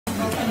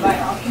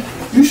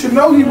You should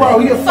know he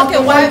wild. He a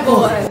fucking white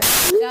boy.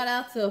 Shout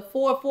out to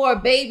 44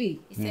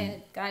 Baby. He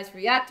said, guys,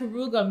 react to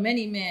Rooga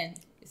Many Man.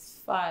 It's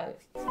 5.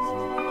 Hold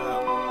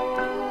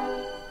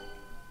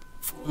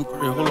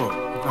on.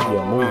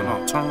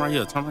 No. Turn right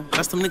here. Turn right here.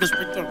 That's them niggas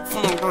right there.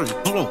 Turn right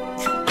here. Turn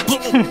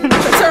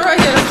right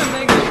here. That's the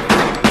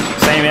niggas.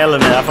 Same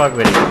element. I fuck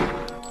with it.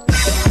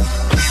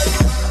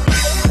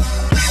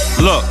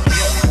 Look,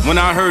 when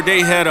I heard they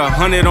had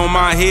 100 on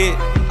my head.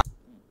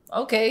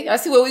 Okay, I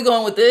see where we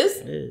going with this.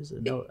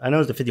 I know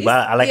it's the 50,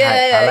 but I like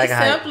I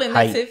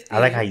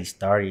like how he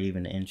started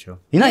even the intro.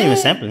 He's not even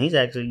sampling. He's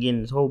actually getting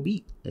his whole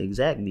beat, the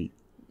exact beat.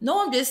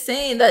 No, I'm just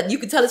saying that you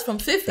can tell it's from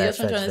 50. That's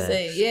what I'm trying to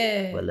say.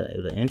 Yeah. But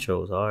the intro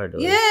was hard though.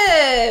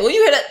 Yeah. When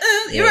you hear that,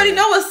 you already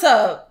know what's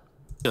up.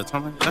 Yeah,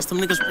 that's them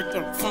niggas right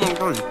there.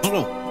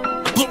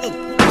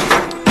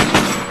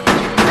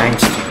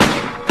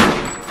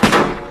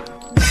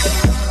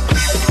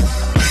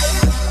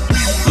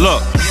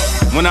 Look,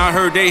 when I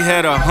heard they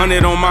had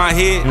 100 on my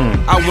head,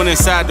 I went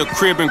inside the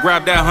crib and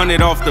grabbed that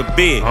 100 off the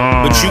bed.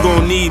 But you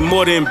gon' need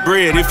more than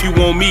bread if you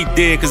want me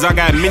dead, cause I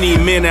got many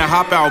men that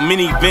hop out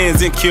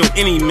minivans and kill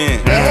any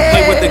man.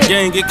 Play with the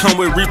gang, it come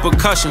with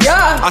repercussions.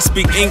 I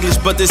speak English,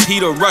 but this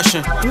heat a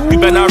Russian. You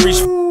better not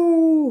reach.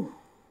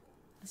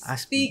 I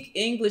speak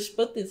English,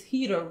 but this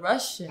heat a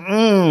Russian.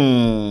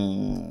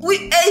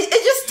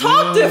 It just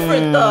talk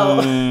different though.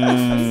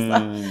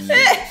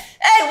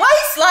 Hey, why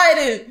he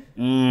sliding?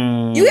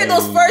 You hear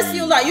those first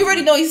few lines, you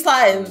already know he's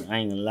sliding. I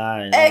ain't gonna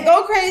lie. Hey,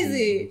 go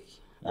crazy.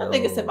 That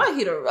nigga said, my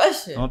heat a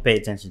Russian. I'm gonna pay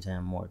attention to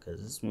him more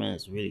because this man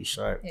is really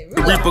sharp. Hey,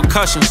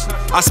 repercussions.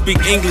 I speak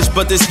English,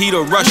 but this heat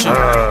a Russian.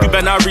 You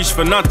better not reach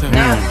for nothing.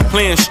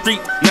 Playing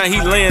street, now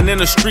he laying in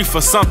the street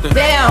for something.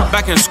 Damn.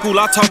 Back in school,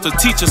 I taught the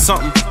teacher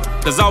something.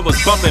 Cause I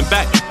was bumping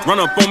back. Run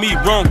up on me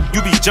wrong,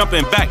 you be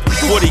jumping back.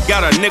 40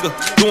 got a nigga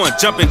doing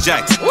jumping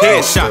jacks.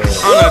 Headshot,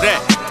 honor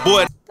that.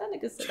 Boy.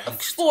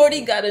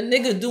 40 got a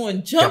nigga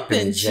doing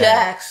jumping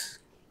jacks.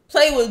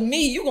 Play with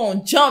me, you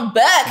gonna jump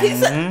back. He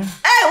said, hey,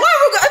 why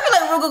Rooga? I feel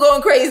like Rooga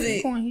going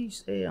crazy.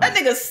 That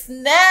nigga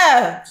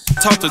snapped.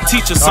 Taught the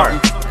teacher something,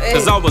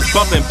 cause I was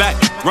bumping back.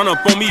 Run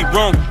up on me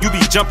wrong, you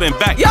be jumping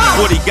back.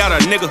 40 got a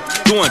nigga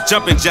doing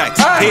jumping jacks.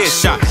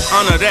 Headshot,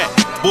 honor that.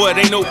 Boy,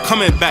 they no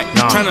coming back.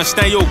 Tryna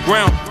stand your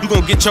ground, you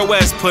gon' get your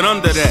ass put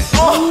under that.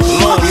 Long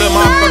live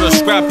my brother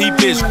Scrap, he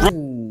bitch.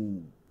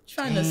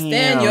 Trying to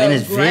stand your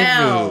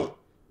ground.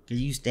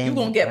 You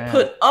gonna get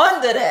put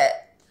under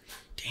that.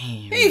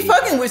 Damn. He ain't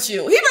fucking with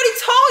you. He already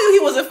told you he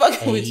wasn't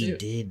fucking with you.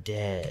 He did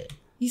that.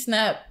 He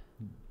snapped.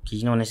 Cause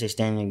you know when they say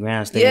stand your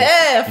ground,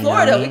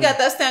 Florida, we got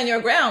that stand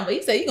your ground, but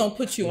he said he gonna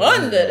put you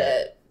under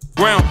that.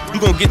 Ground, you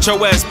gonna get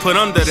your ass put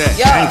under that.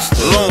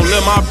 Long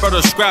live my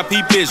brother Scrap,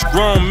 he bitch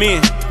grown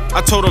men.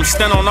 I told him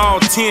stand on all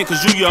 10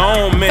 cause you your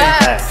own man.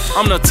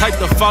 I'm the type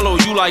to follow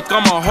you like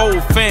I'm a whole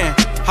fan.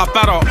 Hop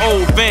out an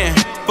old van,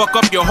 fuck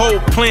up your whole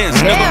plans,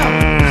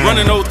 nigga.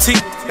 Running OT,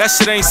 that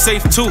shit ain't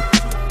safe too.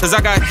 Cause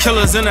I got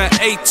killers in the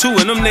A2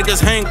 and them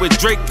niggas hang with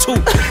Drake too.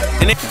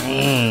 And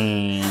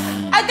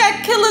I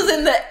got killers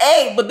in the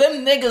A, but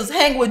them niggas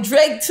hang with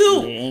Drake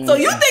too. So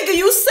you thinking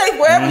you safe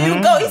wherever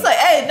you go. He's like,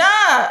 hey, nah,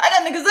 I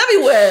got niggas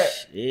everywhere.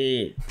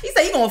 Shit. He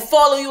said he gonna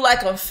follow you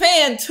like a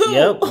fan too.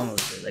 Yep,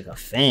 like a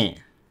fan.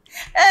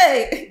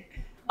 Hey,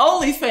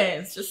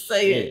 OnlyFans, just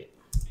say it.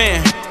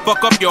 Man,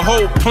 fuck up your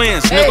whole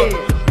plans, nigga.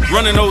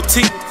 Running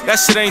OT, that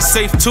shit ain't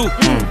safe too.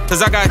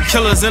 Cause I got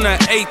killers in the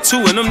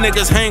A2 and them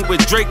niggas hang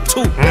with Drake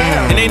too.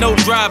 And ain't no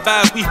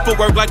drive-bys, we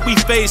footwork like we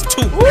phase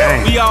 2.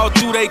 We all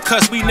do they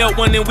cuss, we knelt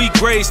one and we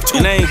grazed 2.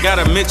 And I ain't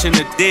gotta mention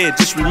the dead,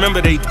 just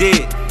remember they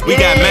dead. We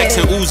got Max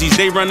and Uzis,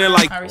 they running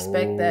like. I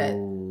respect that.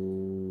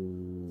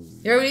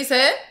 You heard what he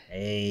said?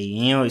 Hey,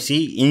 you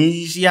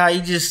see how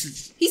he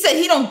just. He said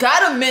he don't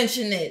gotta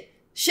mention it.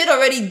 Shit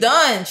already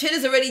done. Shit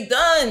is already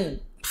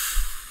done.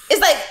 It's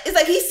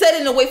like he said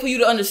it in a way for you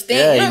to understand.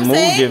 Yeah, you know what I'm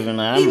saying?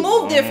 Different. He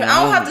moved different.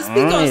 I don't have to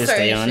speak on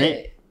certain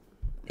shit.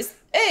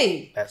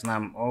 Hey. That's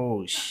not.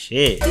 Oh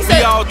shit.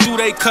 We all do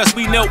they cuss.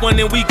 We knelt one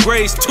and we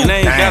grazed 2. And I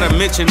ain't gotta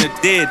mention the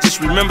dead.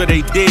 Just remember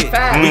they dead.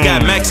 We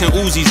got Max and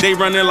Uzis. They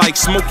running like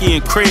Smokey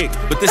and Craig.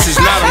 But this is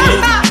not a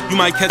movie. You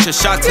might catch a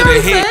shot to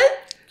the head.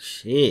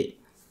 Shit. He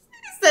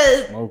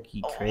said.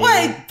 Smokey Craig.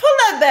 Wait, pull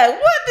that back.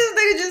 What this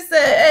nigga just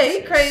said? Hey,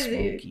 he crazy.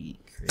 Smokey.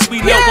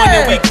 We knelt one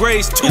and we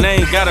grazed 2. And I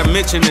ain't gotta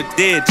mention the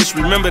dead. Just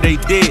remember they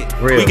dead.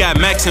 We got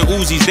Max and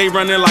Uzis. They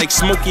running like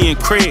Smokey and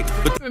Craig.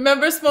 But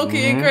remember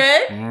Smokey and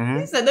Craig?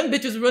 He said them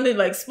bitches running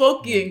like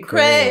Smokey and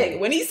Craig.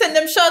 When he sent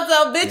them shots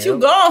out, bitch, you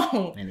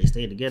gone. And they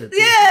stayed together too.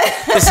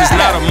 Yeah. This is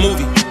not a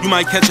movie. You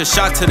might catch a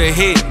shot to the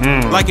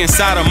head. Like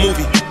inside a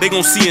movie, they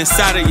gon' see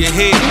inside of your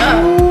head.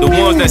 The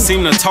ones that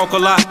seem to talk a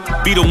lot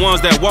be the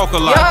ones that walk a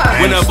lot.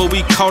 Whenever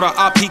we caught a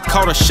op, he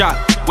caught a shot.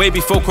 Way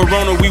before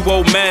Corona, we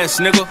wore masks,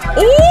 nigga.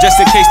 Just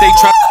in case they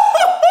try.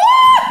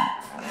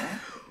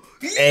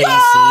 Hey,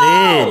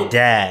 slid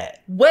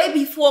that. Way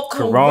before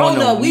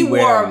Corona, we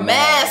wore a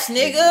mask,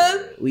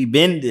 nigga. We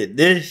been did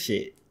this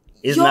shit.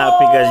 It's not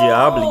because you're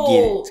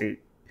obligated to.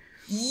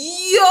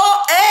 Yo,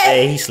 hey.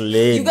 Hey, he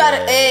slid. You got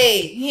an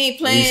A. He ain't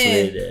playing.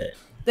 He slid that.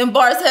 Them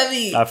bars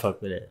heavy. I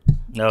fuck with that.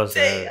 That was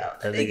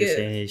that nigga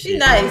saying his shit.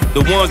 Nice.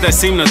 The ones that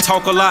seem to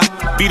talk a lot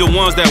be the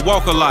ones that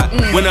walk a lot.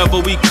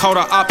 Whenever we caught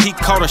a op, he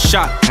caught a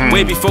shot.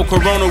 Way before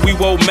Corona, we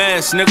wore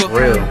masks, nigga.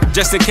 Real.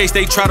 Just in case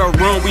they try to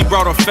run, we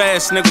brought a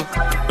fast, nigga.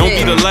 Don't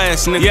be the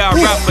last, nigga. Yeah,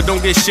 I rap, but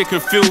don't get shit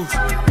confused.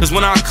 Cause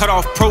when I cut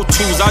off Pro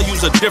Tools, I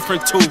use a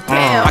different tool.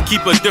 I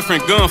keep a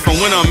different gun from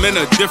when I'm in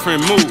a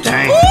different mood.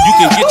 You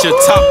can get your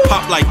top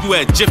pop like you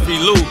at Jiffy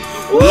Lube.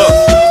 Look,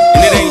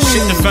 and it ain't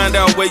shit to find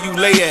out where you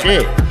lay at.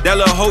 That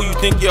little hoe you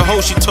think your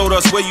hoe, she told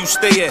us where you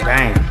stay at.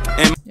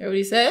 And you heard what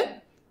he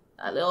said?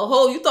 That little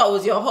hoe you thought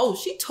was your hoe,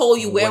 she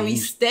told you where we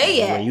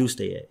stay at. Where you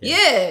stay at.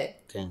 Yeah.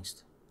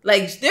 Gangsta.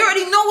 Like, they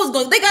already know what's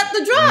going on. They got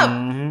the drop.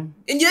 And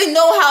they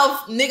know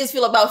how niggas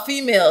feel about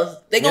females.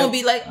 They gonna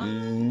be like,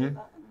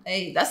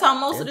 hey, that's how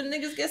most of the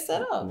niggas get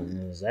set up.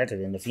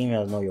 Exactly. And the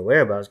females know your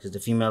whereabouts because the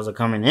females are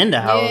coming in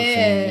the house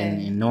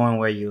and knowing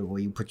where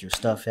you put your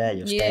stuff at,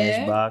 your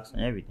stash box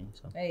and everything.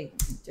 So hey,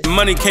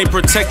 money can't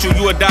protect you,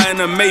 you will die in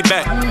a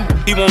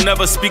Maybach. He won't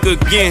never speak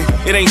again,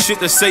 it ain't shit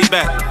to say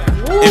back.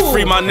 It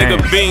free my nigga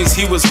Beans,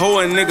 he was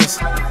hoeing niggas.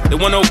 There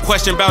wasn't no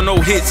question about no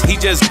hits, he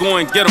just go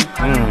and get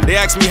them. They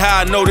asked me how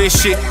I know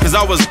this shit, cause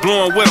I was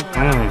blowing with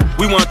them.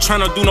 We weren't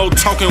trying to do no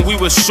talking, we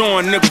was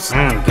showing niggas.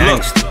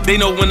 Look, they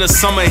know when the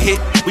summer hit,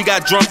 we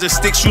got drums and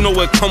sticks, you know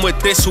what come with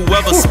this.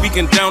 Whoever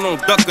speaking down on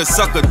duck or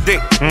suck a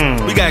dick.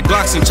 We got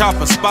Glocks and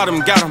choppers, spot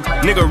him, got him.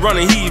 Nigga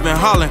running, he even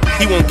hollering.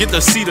 He won't get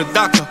to see the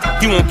doctor,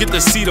 he won't get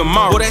to see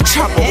tomorrow. That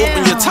chopper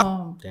open your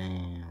top. damn,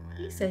 man.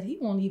 He said he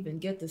won't even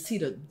get to see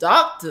the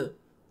doctor.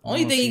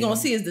 Only thing he gonna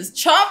see is this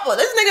chopper.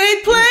 This nigga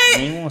ain't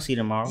playing. He won't see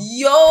tomorrow.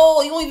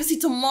 Yo, he won't even see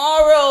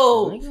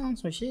tomorrow. Nigga on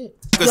some shit.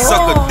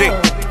 Suck a dick.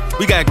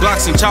 We got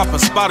Glocks and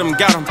choppers, spot him,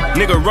 got him.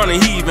 Nigga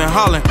running, he even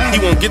hollering. He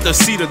won't get to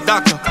see the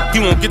doctor, he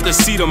won't get to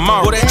see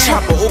tomorrow. That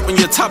chopper open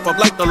your top up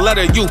like the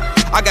letter U.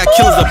 I got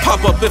killers that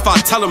pop up if I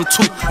tell them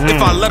to.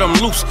 If I let them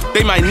loose,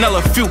 they might nail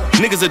a few.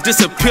 Niggas will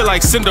disappear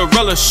like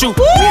Cinderella shoe.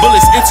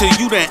 Bullets enter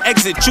you, then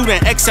exit you,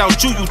 then X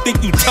out you. You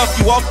think you tough,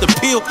 you off the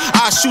peel,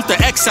 I shoot the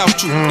X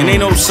out you. And ain't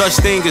no such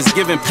thing as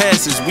giving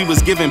passes, we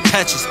was giving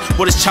patches.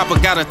 Well, this chopper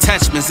got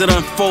attachments, it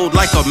unfold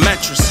like a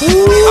mattress.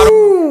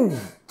 Ooh,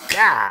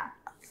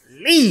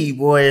 golly,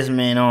 boy, this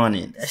man on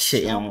it. That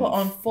shit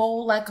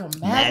unfold like a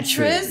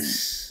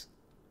mattress.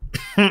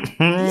 You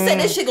said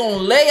this shit gonna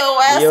lay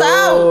your ass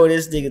out. Yo,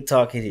 this nigga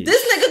talking.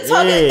 This nigga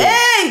talking.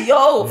 Hey,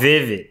 yo.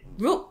 Vivid.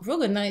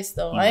 Rooga nice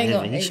though. I ain't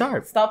gonna. He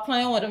sharp. Stop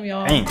playing with him,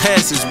 y'all.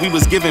 Passes, we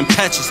was giving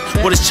patches.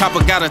 Well, this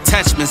chopper got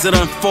attachments, it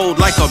unfold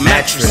like a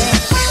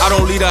mattress. I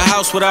don't leave the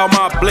house without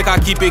my blick, I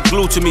keep it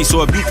glued to me.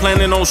 So if you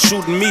planning on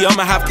shooting me,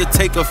 I'ma have to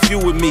take a few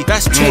with me.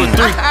 That's 2 or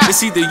 3.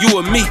 It's either you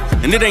or me,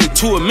 and it ain't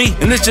 2 of me.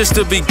 And it's just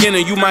the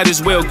beginning, you might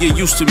as well get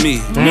used to me,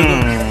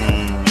 nigga.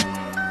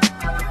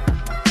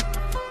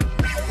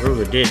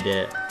 Rooga did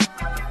that.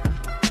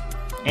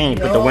 And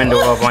he put the window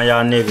up on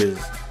y'all niggas.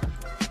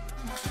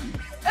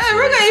 Hey,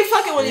 Rooga ain't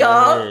fucking with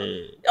y'all.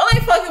 Y'all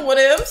ain't fucking with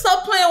him.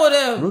 Stop playing with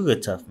him. Rooga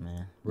tough,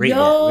 man. Rate that.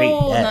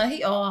 Nah,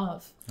 he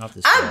off.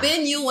 I've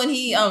been you when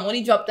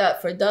he dropped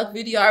that for Duck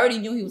video. I already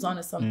knew he was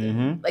onto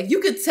something. Like you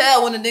could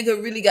tell when a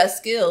nigga really got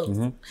skills.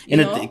 And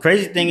the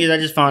crazy thing is, I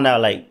just found out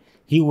like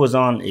he was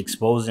on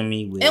exposing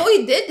me with, and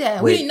we did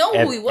that. We didn't know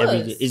who he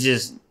was. It's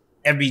just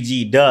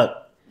FBG Duck.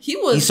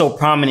 He's so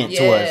prominent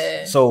to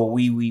us, so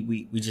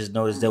we just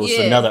noticed there was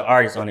another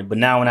artist on it. But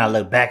now when I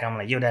look back, I'm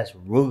like, yo, that's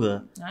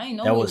Rooga. I ain't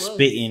know that was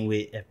spitting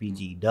with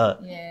FBG Duck.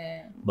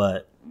 Yeah,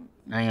 but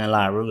I ain't gonna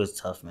lie, Rooga's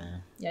tough,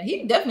 man. Yeah,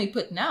 he definitely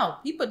putting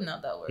out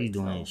that work. He's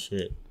doing his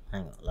shit. I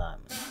ain't gonna lie,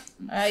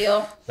 man. All right,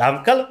 yo. Live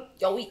in color.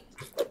 Yo, we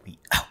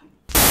out.